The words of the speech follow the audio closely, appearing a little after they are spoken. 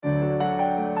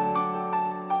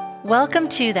Welcome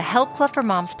to the Help Club for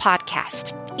Moms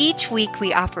podcast. Each week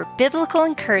we offer biblical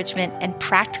encouragement and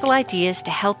practical ideas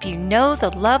to help you know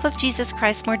the love of Jesus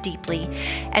Christ more deeply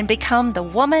and become the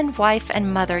woman, wife,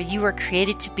 and mother you were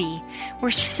created to be.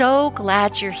 We're so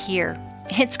glad you're here.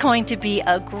 It's going to be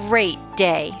a great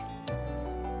day.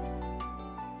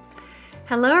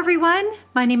 Hello, everyone.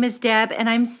 My name is Deb, and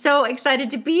I'm so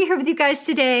excited to be here with you guys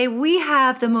today. We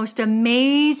have the most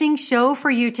amazing show for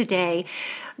you today.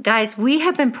 Guys, we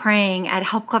have been praying at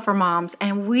Help Club for Moms,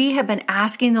 and we have been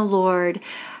asking the Lord,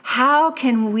 how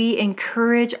can we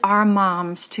encourage our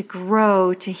moms to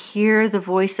grow, to hear the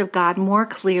voice of God more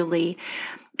clearly?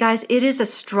 Guys, it is a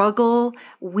struggle.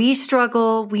 We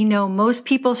struggle. We know most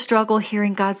people struggle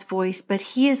hearing God's voice, but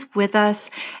He is with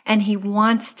us and He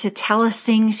wants to tell us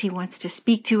things. He wants to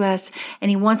speak to us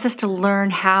and He wants us to learn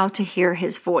how to hear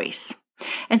His voice.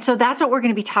 And so that's what we're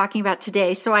going to be talking about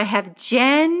today. So I have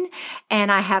Jen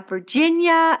and I have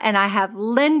Virginia and I have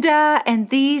Linda, and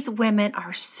these women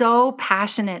are so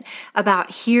passionate about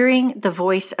hearing the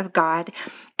voice of God.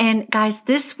 And guys,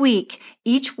 this week,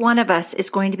 each one of us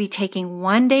is going to be taking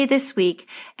one day this week,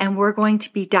 and we're going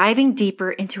to be diving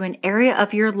deeper into an area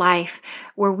of your life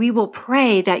where we will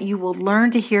pray that you will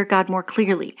learn to hear God more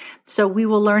clearly. So we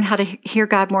will learn how to hear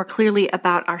God more clearly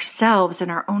about ourselves and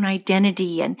our own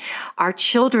identity and our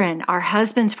children, our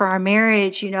husbands for our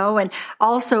marriage, and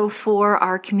also for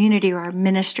our community or our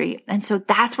ministry. And so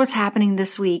that's what's happening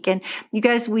this week. And you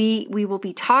guys, we will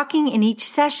be talking in each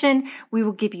session. We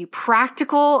will give you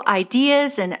practical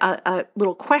ideas and a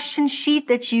little question sheet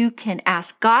that you can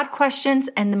ask God questions,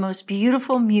 and the most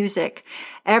beautiful music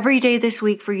every day this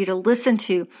week for you to listen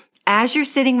to as you're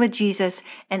sitting with Jesus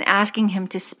and asking Him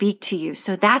to speak to you.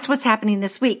 So that's what's happening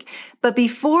this week. But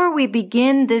before we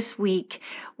begin this week,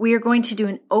 we are going to do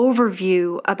an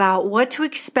overview about what to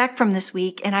expect from this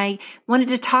week. And I wanted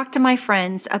to talk to my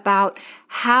friends about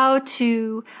how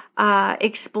to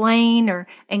explain or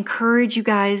encourage you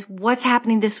guys what's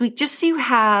happening this week, just so you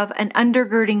have an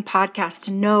undergirding podcast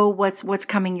to know what's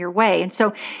coming your way. And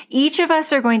so each of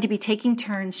us are going to be taking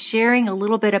turns sharing a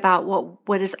little bit about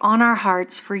what is on our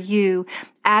hearts for you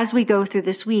as we go through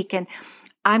this week. And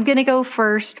I'm going to go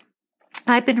first.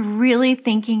 I've been really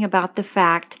thinking about the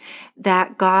fact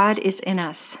that God is in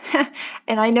us.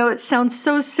 And I know it sounds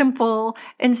so simple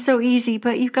and so easy,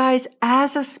 but you guys,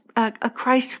 as a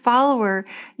Christ follower,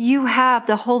 you have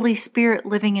the Holy Spirit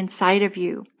living inside of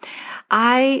you.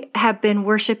 I have been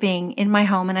worshiping in my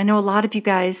home, and I know a lot of you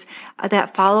guys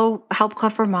that follow Help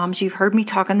Club for Moms, you've heard me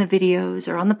talk on the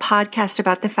videos or on the podcast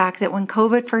about the fact that when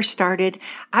COVID first started,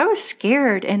 I was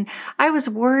scared and I was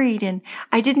worried and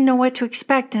I didn't know what to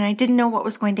expect and I didn't know what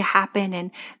was going to happen.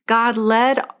 And God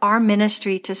led our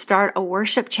ministry to start a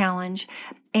worship challenge,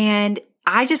 and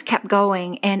I just kept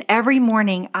going. And every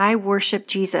morning I worship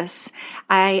Jesus.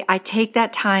 I take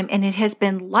that time, and it has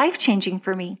been life-changing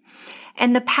for me.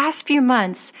 And the past few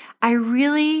months, I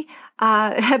really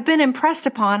have been impressed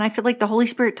upon. I feel like the Holy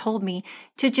Spirit told me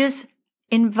to just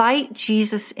invite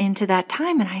Jesus into that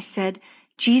time. And I said,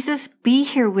 Jesus, be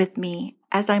here with me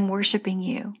as I'm worshiping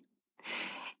you.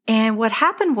 And what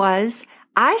happened was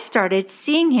I started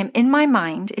seeing Him in my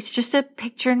mind. It's just a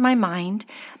picture in my mind.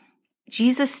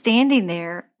 Jesus standing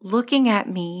there looking at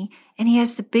me, and He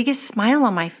has the biggest smile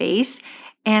on my face.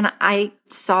 And I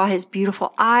saw His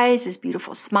beautiful eyes, His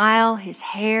beautiful smile, His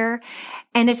hair.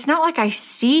 And it's not like I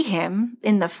see Him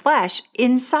in the flesh.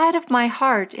 Inside of my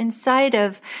heart, inside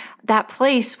of that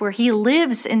place where He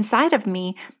lives inside of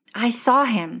me, I saw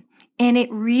Him. And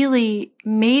it really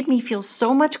made me feel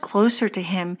so much closer to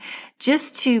Him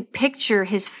just to picture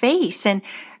His face. And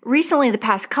recently, the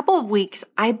past couple of weeks,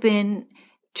 I've been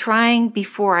trying,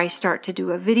 before I start to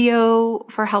do a video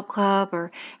for Help Club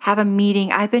or have a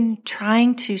meeting, I've been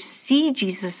trying to see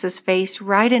Jesus's face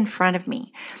right in front of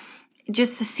me,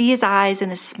 just to see His eyes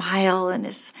and His smile and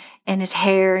His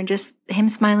hair and just Him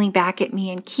smiling back at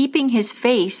me and keeping His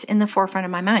face in the forefront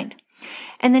of my mind.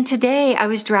 And then today I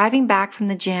was driving back from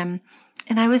the gym,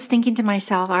 and I was thinking to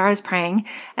myself, I was praying,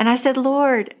 and I said,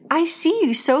 Lord, I see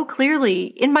you so clearly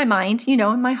in my mind,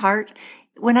 in my heart,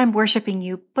 when I'm worshiping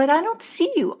you, but I don't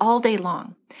see you all day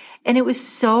long. And it was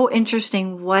so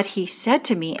interesting what He said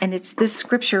to me. And it's this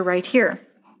scripture right here.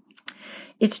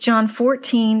 It's John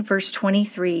 14, verse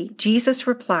 23. Jesus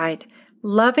replied,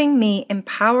 loving me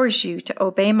empowers you to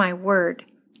obey my word.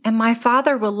 And my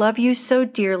Father will love you so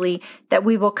dearly that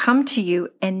we will come to you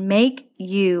and make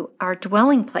you our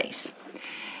dwelling place.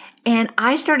 And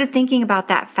I started thinking about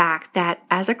that fact that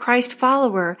as a Christ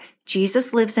follower,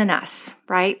 Jesus lives in us,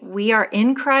 right? We are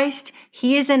in Christ.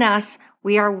 He is in us.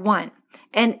 We are one.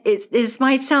 And this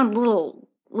might sound a little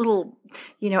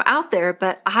out there,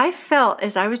 but I felt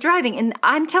as I was driving, and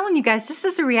I'm telling you guys, this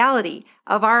is the reality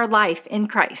of our life in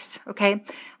Christ. Okay.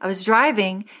 I was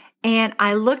driving and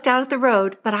I looked out at the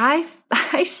road, but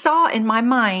I saw in my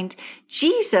mind,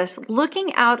 Jesus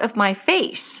looking out of my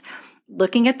face,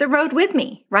 looking at the road with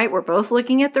me, right? We're both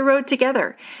looking at the road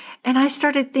together. And I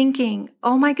started thinking,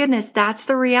 oh my goodness, that's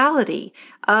the reality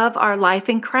of our life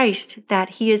in Christ, that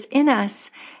he is in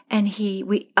us and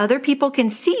other people can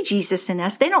see Jesus in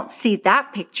us. They don't see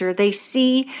that picture. They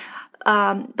see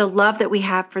the love that we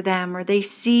have for them, or they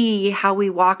see how we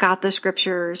walk out the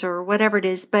scriptures or whatever it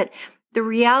is. But the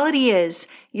reality is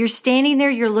you're standing there,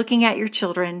 you're looking at your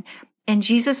children, and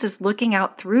Jesus is looking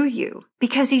out through you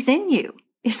because he's in you.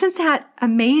 Isn't that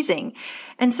amazing?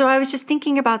 And so I was just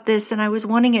thinking about this, and I was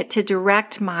wanting it to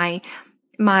direct my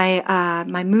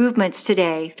movements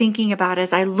today, thinking about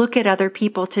as I look at other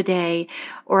people today,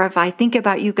 or if I think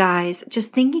about you guys,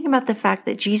 just thinking about the fact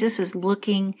that Jesus is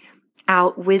looking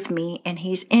out with me and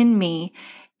he's in me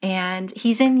and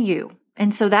he's in you.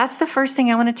 And so that's the first thing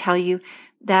I want to tell you,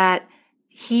 that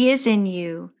he is in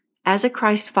you. As a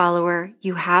Christ follower,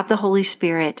 you have the Holy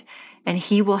Spirit, and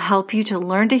he will help you to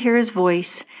learn to hear his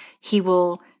voice. He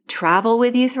will travel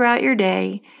with you throughout your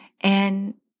day,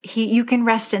 and you can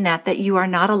rest in that you are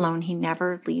not alone. He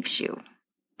never leaves you.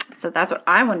 So that's what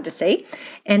I wanted to say.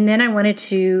 And then I wanted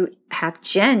to have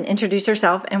Jen introduce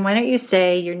herself. And why don't you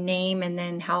say your name and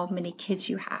then how many kids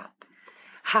you have?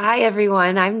 Hi,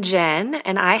 everyone. I'm Jen,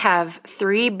 and I have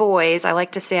 3 boys. I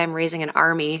like to say I'm raising an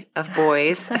army of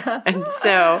boys. And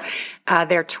so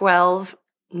they're 12,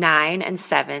 9, and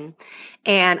 7.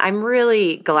 And I'm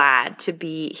really glad to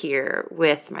be here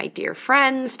with my dear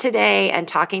friends today and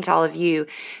talking to all of you,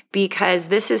 because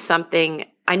this is something,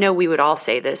 I know we would all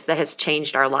say this, that has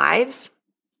changed our lives.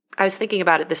 I was thinking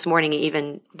about it this morning,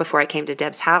 even before I came to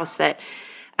Deb's house, that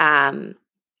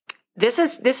this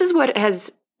is what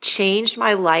has changed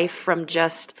my life from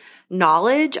just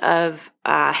knowledge of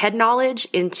head knowledge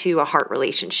into a heart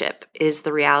relationship, is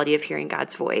the reality of hearing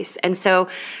God's voice. And so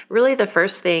really the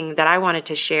first thing that I wanted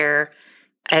to share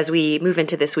as we move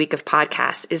into this week of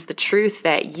podcasts is the truth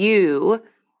that you,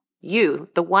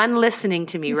 the one listening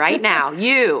to me right now,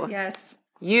 Yes.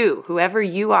 you, whoever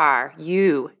you are,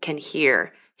 you can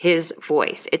hear his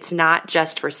voice. It's not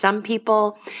just for some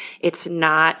people. It's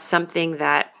not something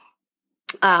that,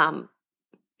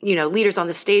 leaders on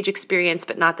the stage experience,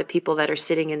 but not the people that are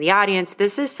sitting in the audience.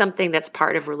 This is something that's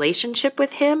part of relationship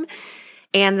with him.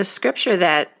 And the scripture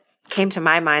that came to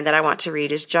my mind that I want to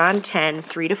read is John 10,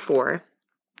 3-4.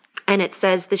 And it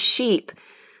says, the sheep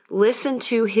listen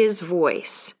to his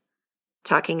voice,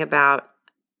 talking about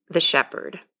the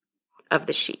shepherd of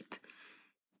the sheep.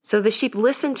 So the sheep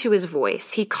listen to his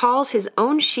voice. He calls his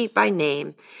own sheep by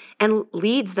name and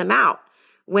leads them out.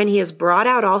 When he has brought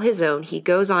out all his own, he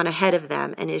goes on ahead of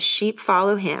them, and his sheep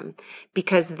follow him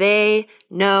because they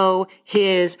know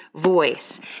his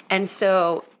voice. And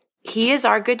so he is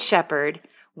our good shepherd.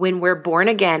 When we're born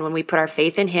again, when we put our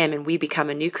faith in him and we become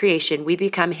a new creation, we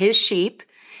become his sheep.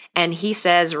 And he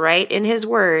says right in his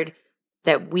word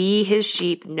that we, his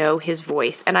sheep, know his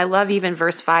voice. And I love even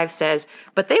verse 5 says,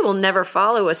 but they will never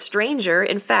follow a stranger.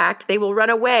 In fact, they will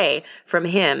run away from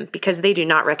him because they do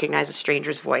not recognize a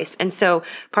stranger's voice. And so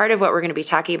part of what we're going to be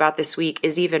talking about this week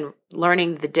is even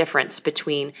learning the difference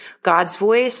between God's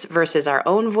voice versus our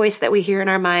own voice that we hear in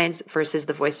our minds versus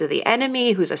the voice of the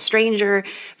enemy, who's a stranger,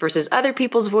 versus other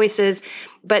people's voices.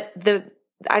 But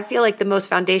I feel like the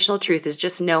most foundational truth is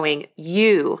just knowing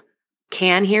you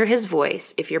can hear his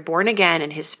voice. If you're born again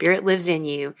and his spirit lives in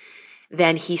you,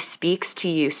 then he speaks to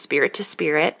you spirit to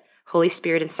spirit. Holy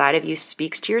Spirit inside of you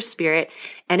speaks to your spirit,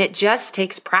 and it just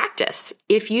takes practice.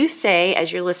 If you say,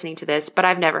 as you're listening to this, but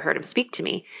I've never heard him speak to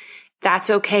me, that's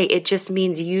okay. It just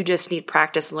means you just need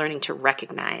practice learning to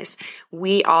recognize.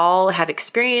 We all have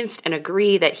experienced and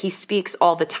agree that he speaks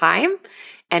all the time,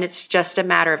 and it's just a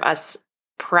matter of us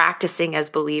practicing as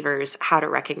believers how to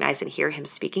recognize and hear him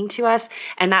speaking to us.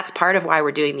 And that's part of why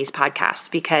we're doing these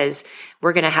podcasts, because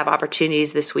we're going to have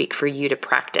opportunities this week for you to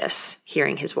practice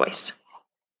hearing his voice.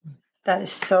 That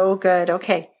is so good.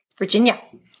 Okay, Virginia.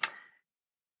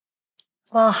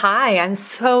 Well, hi, I'm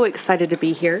so excited to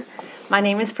be here. My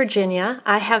name is Virginia.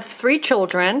 I have 3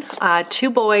 children,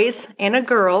 2 boys and a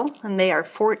girl, and they are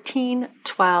 14,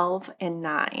 12, and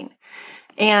 9.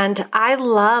 And I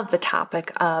love the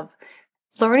topic of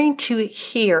learning to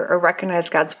hear or recognize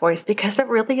God's voice, because it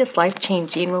really is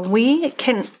life-changing. When we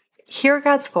can hear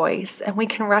God's voice and we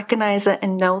can recognize it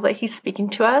and know that he's speaking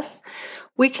to us,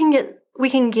 we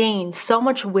can gain so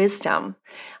much wisdom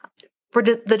for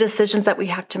the decisions that we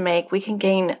have to make. We can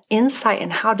gain insight in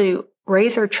how to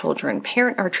raise our children,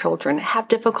 parent our children, have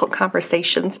difficult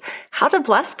conversations, how to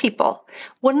bless people.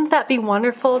 Wouldn't that be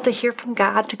wonderful to hear from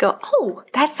God, to go, oh,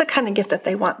 that's the kind of gift that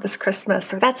they want this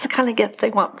Christmas, or that's the kind of gift they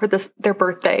want for their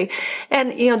birthday.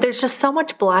 And, there's just so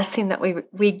much blessing that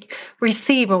we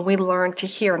receive when we learn to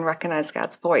hear and recognize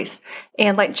God's voice.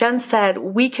 And like Jen said,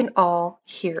 we can all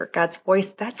hear God's voice.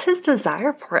 That's his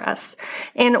desire for us.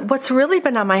 And what's really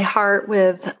been on my heart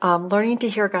with learning to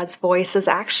hear God's voice is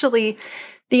actually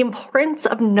the importance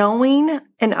of knowing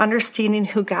and understanding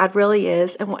who God really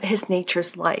is and what his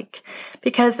nature's like.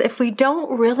 Because if we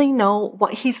don't really know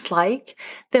what he's like,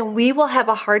 then we will have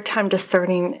a hard time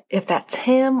discerning if that's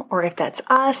him or if that's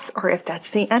us or if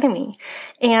that's the enemy.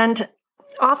 And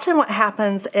often what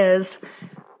happens is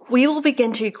we will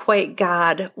begin to equate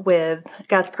God with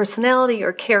God's personality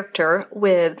or character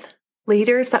with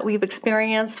leaders that we've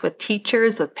experienced, with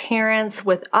teachers, with parents,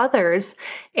 with others,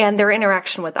 and their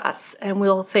interaction with us. And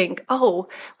we'll think, oh,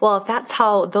 well, if that's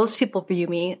how those people view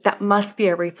me, that must be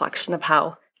a reflection of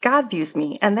how God views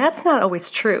me. And that's not always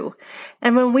true.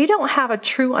 And when we don't have a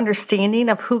true understanding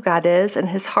of who God is and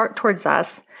his heart towards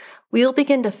us, we'll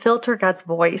begin to filter God's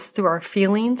voice through our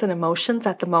feelings and emotions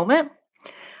at the moment.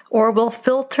 Or we'll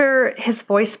filter his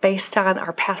voice based on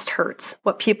our past hurts,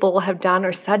 what people have done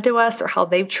or said to us or how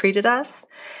they've treated us.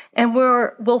 And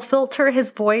we'll filter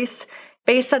his voice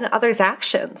based on others'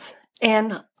 actions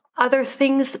and other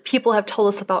things that people have told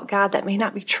us about God that may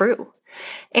not be true.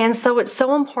 And so it's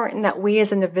so important that we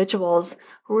as individuals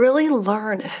really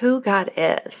learn who God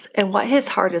is and what his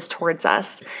heart is towards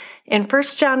us. And 1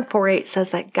 John 4:8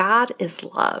 says that God is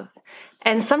love.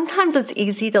 And sometimes it's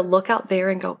easy to look out there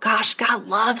and go, gosh, God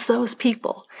loves those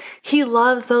people. He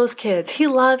loves those kids. He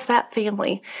loves that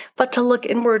family. But to look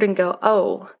inward and go,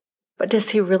 oh, but does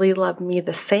he really love me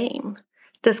the same?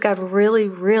 Does God really,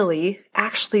 really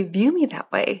actually view me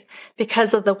that way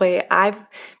because of the way I've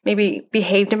maybe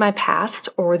behaved in my past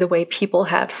or the way people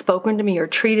have spoken to me or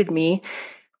treated me?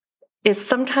 It's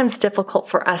sometimes difficult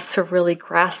for us to really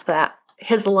grasp that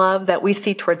his love that we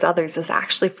see towards others is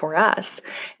actually for us.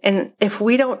 And if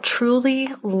we don't truly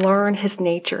learn his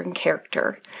nature and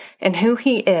character and who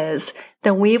he is,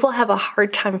 then we will have a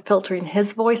hard time filtering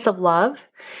his voice of love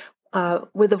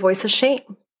with the voice of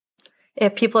shame.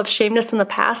 If people have shamed us in the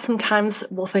past, sometimes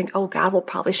we'll think, oh, God will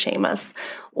probably shame us.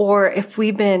 Or if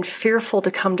we've been fearful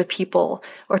to come to people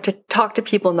or to talk to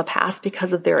people in the past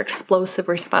because of their explosive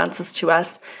responses to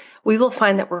us, we will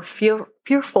find that we're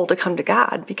fearful to come to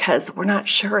God because we're not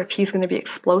sure if he's going to be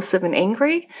explosive and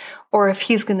angry or if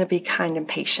he's going to be kind and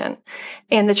patient.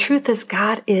 And the truth is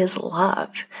God is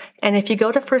love. And if you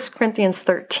go to 1 Corinthians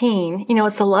 13,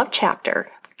 it's a love chapter.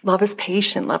 Love is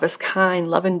patient. Love is kind.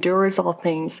 Love endures all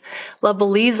things. Love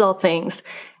believes all things.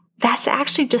 That's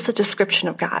actually just a description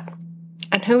of God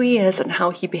and who he is and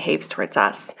how he behaves towards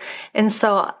us. And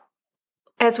so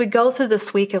as we go through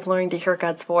this week of learning to hear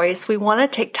God's voice, we want to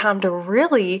take time to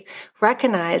really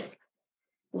recognize,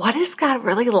 what is God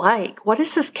really like? What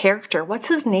is his character? What's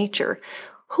his nature?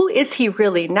 Who is he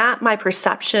really? Not my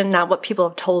perception, not what people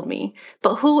have told me,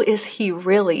 but who is he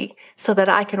really, so that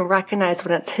I can recognize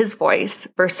when it's his voice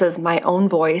versus my own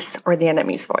voice or the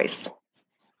enemy's voice.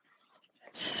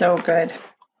 So good.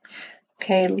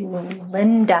 Okay,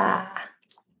 Linda.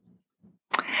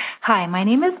 Hi, my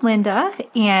name is Linda,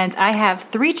 and I have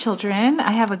 3 children.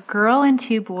 I have a girl and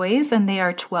 2 boys, and they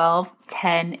are 12,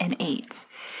 10, and 8.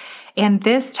 And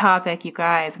this topic, you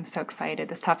guys, I'm so excited.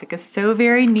 This topic is so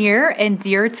very near and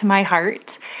dear to my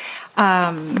heart.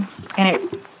 And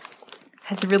it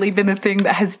has really been the thing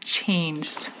that has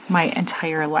changed my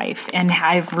entire life. And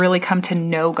I've really come to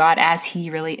know God as he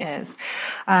really is.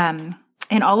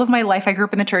 In all of my life, I grew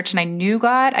up in the church and I knew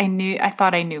God. I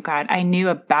thought I knew God. I knew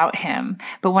about him.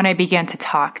 But when I began to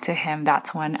talk to him,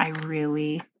 that's when I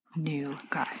really knew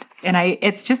God. And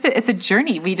it's a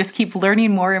journey. We just keep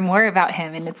learning more and more about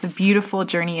him. And it's a beautiful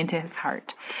journey into his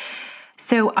heart.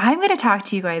 So I'm going to talk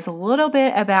to you guys a little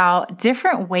bit about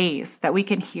different ways that we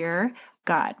can hear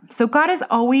God. So God is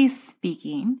always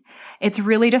speaking. It's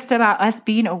really just about us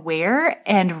being aware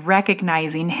and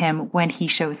recognizing him when he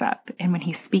shows up and when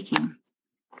he's speaking.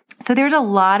 So there's a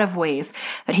lot of ways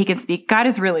that he can speak. God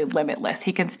is really limitless.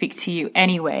 He can speak to you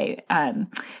anyway.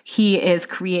 He is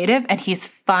creative and he's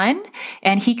fun,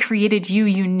 and he created you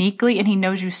uniquely, and he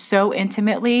knows you so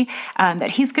intimately that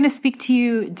he's going to speak to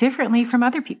you differently from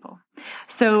other people.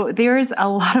 So there's a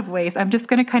lot of ways. I'm just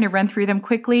going to kind of run through them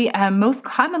quickly. Most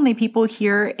commonly, people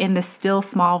hear in the still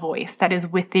small voice that is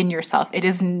within yourself. It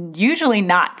is usually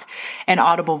not an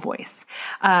audible voice.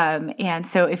 And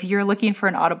so if you're looking for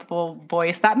an audible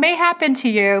voice, that may happen to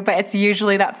you, but it's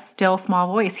usually that still small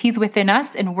voice. He's within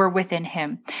us and we're within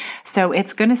him. So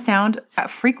it's going to sound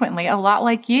frequently a lot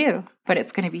like you, but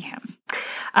it's going to be him.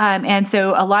 And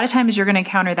so a lot of times you're going to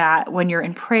encounter that when you're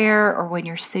in prayer or when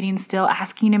you're sitting still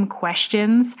asking him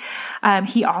questions.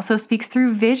 He also speaks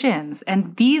through visions.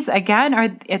 And these,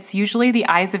 again, it's usually the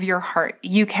eyes of your heart.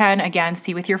 You can, again,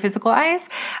 see with your physical eyes,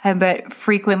 but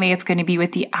frequently it's going to be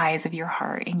with the eyes of your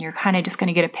heart. And you're kind of just going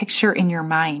to get a picture in your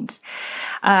mind.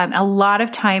 A lot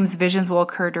of times visions will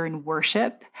occur during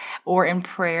worship or in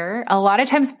prayer. A lot of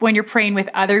times when you're praying with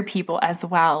other people as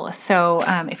well. So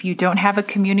if you don't have a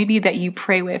community that you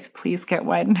pray with, please get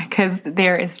one, because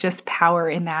there is just power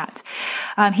in that.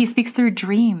 He speaks through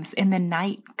dreams in the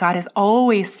night. God is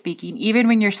always speaking, even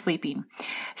when you're sleeping.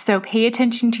 So pay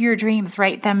attention to your dreams,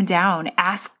 write them down,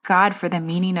 ask God for the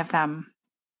meaning of them.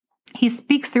 He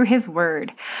speaks through his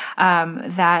word.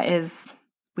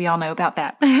 We all know about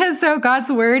that. So God's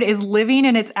word is living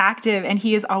and it's active and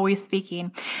he is always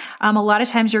speaking. A lot of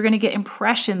times you're going to get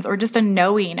impressions or just a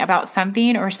knowing about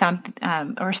something or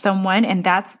someone, and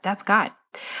that's God.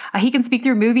 He can speak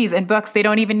through movies and books. They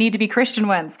don't even need to be Christian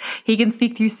ones. He can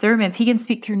speak through sermons. He can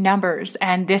speak through numbers.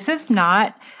 And this is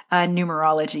not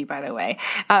numerology, by the way.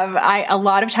 A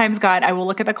lot of times, I will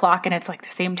look at the clock and it's like the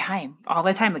same time all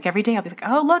the time. Like every day I'll be like,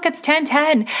 oh, look, it's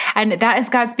 10:10. And that is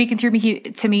God speaking through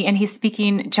to me. And he's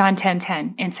speaking John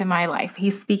 10:10 into my life.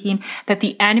 He's speaking that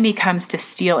the enemy comes to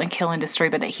steal and kill and destroy,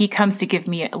 but that he comes to give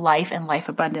me life and life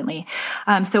abundantly.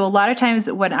 So a lot of times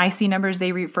when I see numbers,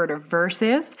 they refer to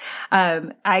verses.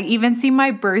 I even see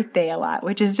my birthday a lot,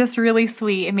 which is just really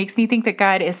sweet. It makes me think that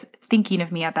God is thinking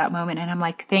of me at that moment. And I'm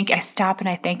like, I stop and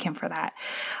I thank him for that.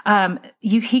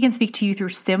 He can speak to you through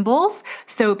symbols.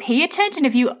 So pay attention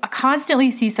if you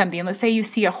constantly see something. Let's say you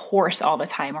see a horse all the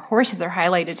time, or horses are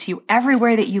highlighted to you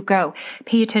everywhere that you go.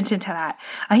 Pay attention to that.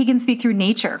 He can speak through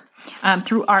nature,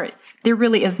 through art. There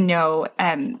really is no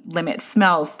limit.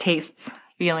 Smells, tastes,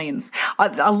 feelings,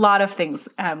 a lot of things,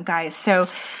 guys. So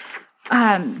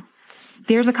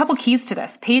there's a couple keys to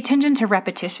this. Pay attention to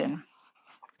repetition.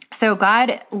 So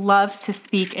God loves to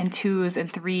speak in 2s and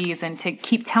 3s and to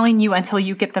keep telling you until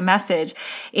you get the message.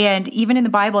 And even in the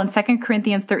Bible, in 2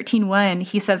 Corinthians 13:1,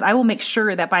 he says, I will make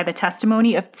sure that by the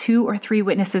testimony of 2 or 3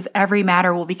 witnesses, every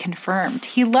matter will be confirmed.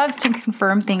 He loves to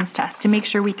confirm things to us to make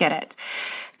sure we get it.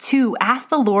 2, ask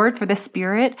the Lord for the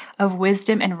spirit of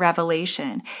wisdom and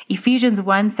revelation. Ephesians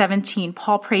 1:17,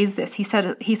 Paul prays this. He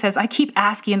says, I keep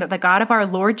asking that the God of our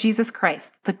Lord Jesus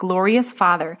Christ, the glorious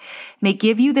Father, may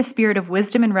give you the spirit of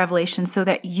wisdom and revelation so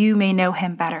that you may know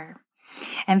him better.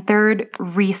 And 3rd,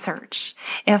 research.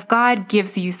 If God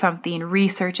gives you something,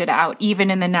 research it out,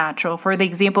 even in the natural. For the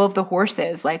example of the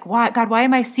horses, like, God, why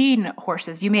am I seeing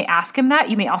horses? You may ask him that.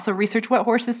 You may also research what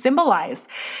horses symbolize.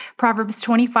 Proverbs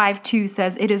 25:2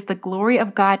 says, it is the glory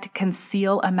of God to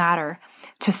conceal a matter.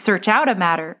 To search out a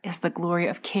matter is the glory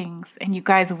of kings. And you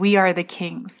guys, we are the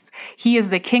kings. He is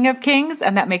the King of kings,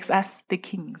 and that makes us the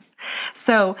kings.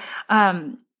 So,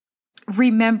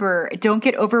 remember, don't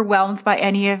get overwhelmed by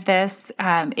any of this.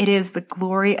 It is the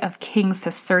glory of kings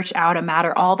to search out a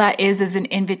matter. All that is an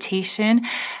invitation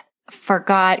for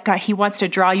God. He wants to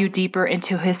draw you deeper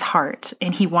into his heart,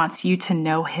 and he wants you to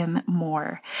know him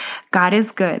more. God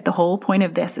is good. The whole point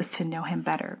of this is to know him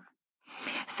better.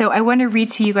 So I want to read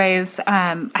to you guys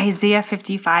Isaiah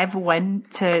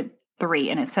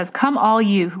 55:1-3, and it says, come all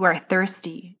you who are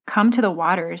thirsty, come to the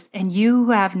waters, and you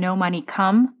who have no money,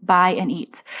 come buy and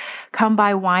eat. Come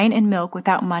buy wine and milk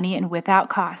without money and without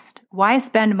cost. Why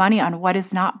spend money on what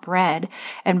is not bread?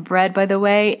 And bread, by the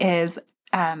way, is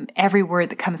every word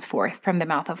that comes forth from the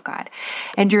mouth of God,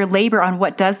 and your labor on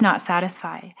what does not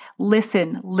satisfy.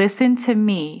 Listen to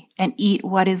me and eat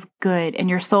what is good, and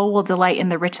your soul will delight in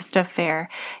the richest of fare.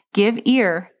 Give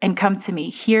ear and come to me.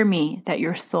 Hear me, that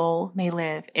your soul may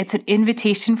live. It's an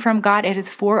invitation from God. It is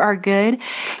for our good,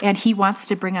 and he wants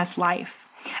to bring us life.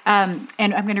 And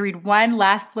I'm going to read one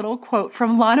last little quote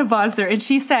from Lana Vawser, and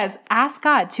she says, ask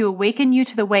God to awaken you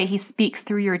to the way he speaks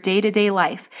through your day-to-day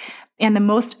life and the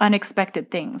most unexpected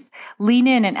things. Lean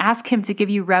in and ask him to give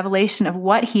you revelation of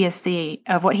what he is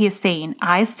saying,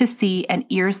 eyes to see and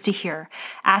ears to hear.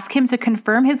 Ask him to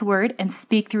confirm his word and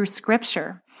speak through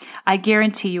scripture. I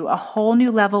guarantee you a whole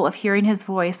new level of hearing his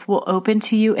voice will open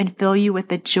to you and fill you with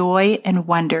the joy and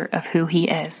wonder of who he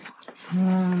is.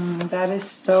 That is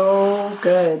so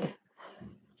good.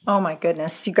 Oh my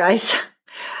goodness, you guys.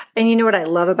 And you know what I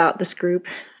love about this group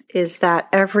is that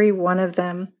every one of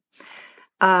them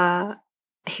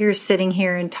here, sitting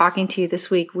here and talking to you this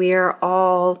week, we are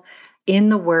all in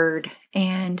the Word,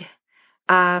 and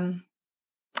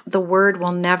the Word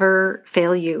will never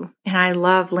fail you. And I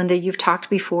love, Linda, you've talked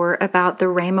before about the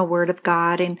Rhema word of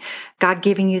God and God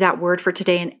giving you that word for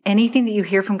today. And anything that you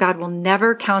hear from God will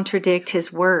never contradict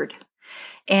His word.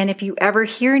 And if you ever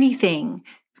hear anything,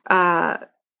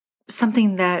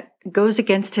 something that goes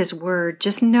against His word,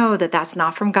 just know that that's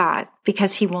not from God,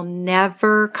 because He will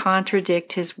never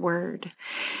contradict His word.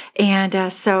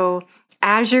 And so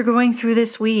as you're going through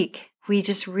this week, we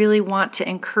just really want to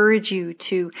encourage you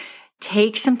to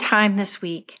take some time this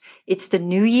week. It's the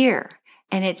new year,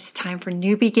 and it's time for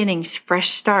new beginnings, fresh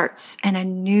starts, and a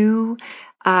new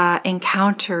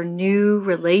encounter, new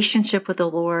relationship with the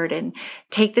Lord. And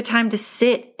take the time to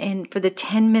sit and for the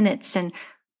 10 minutes and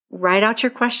write out your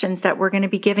questions that we're going to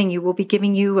be giving you. We'll be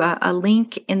giving you a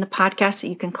link in the podcast that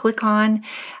you can click on,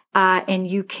 and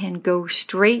you can go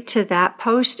straight to that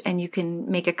post, and you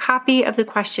can make a copy of the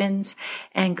questions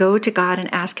and go to God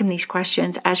and ask Him these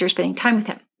questions as you're spending time with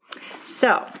Him.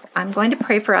 So I'm going to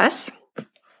pray for us,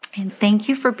 and thank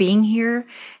you for being here.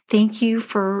 Thank you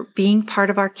for being part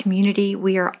of our community.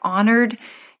 We are honored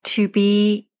to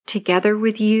be together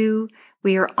with you.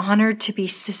 We are honored to be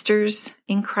sisters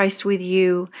in Christ with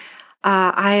you.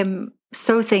 I am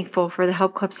so thankful for the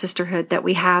Help Club Sisterhood, that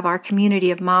we have our community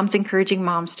of moms encouraging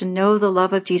moms to know the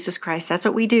love of Jesus Christ. That's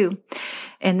what we do.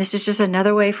 And this is just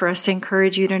another way for us to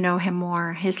encourage you to know Him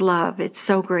more, His love. It's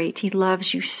so great. He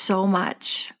loves you so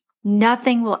much.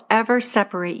 Nothing will ever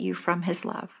separate you from His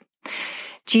love.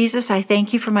 Jesus, I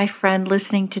thank you for my friend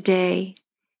listening today.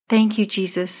 Thank you,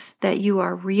 Jesus, that you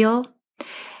are real.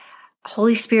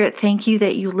 Holy Spirit, thank you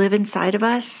that you live inside of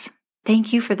us.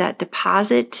 Thank you for that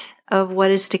deposit of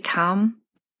what is to come.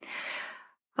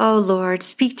 Oh, Lord,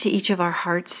 speak to each of our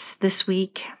hearts this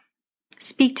week.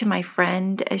 Speak to my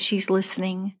friend as she's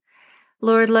listening.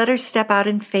 Lord, let her step out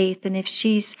in faith. And if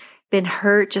she's been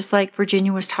hurt, just like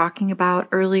Virginia was talking about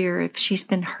earlier, if she's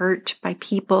been hurt by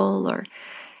people, or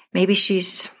maybe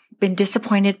she's been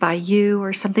disappointed by you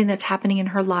or something that's happening in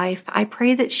her life, I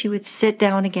pray that she would sit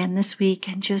down again this week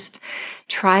and just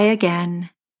try again,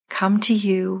 come to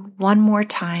you one more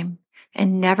time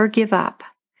and never give up,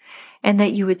 and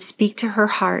that you would speak to her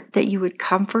heart, that you would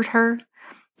comfort her,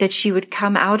 that she would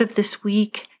come out of this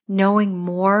week knowing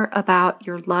more about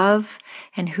your love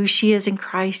and who she is in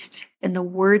Christ, and the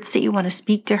words that you want to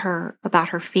speak to her about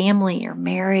her family, her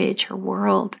marriage, her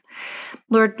world.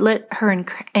 Lord, let her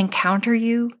encounter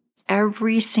you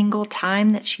every single time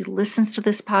that she listens to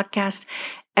this podcast,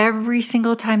 every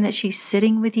single time that she's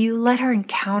sitting with you. Let her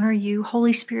encounter you.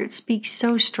 Holy Spirit, speak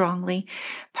so strongly.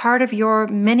 Part of your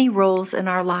many roles in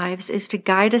our lives is to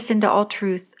guide us into all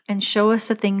truth and show us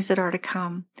the things that are to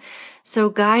come. So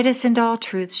guide us into all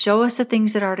truth. Show us the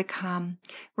things that are to come.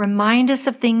 Remind us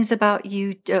of things about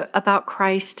you, about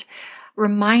Christ.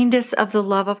 Remind us of the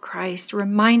love of Christ.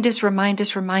 Remind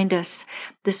us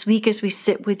this week as we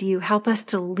sit with you. Help us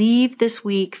to leave this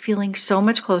week feeling so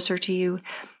much closer to you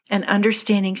and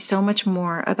understanding so much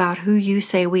more about who you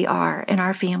say we are in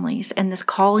our families and this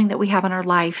calling that we have in our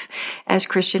life as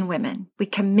Christian women. We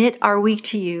commit our week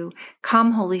to you.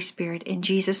 Come, Holy Spirit, in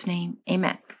Jesus' name,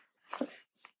 amen.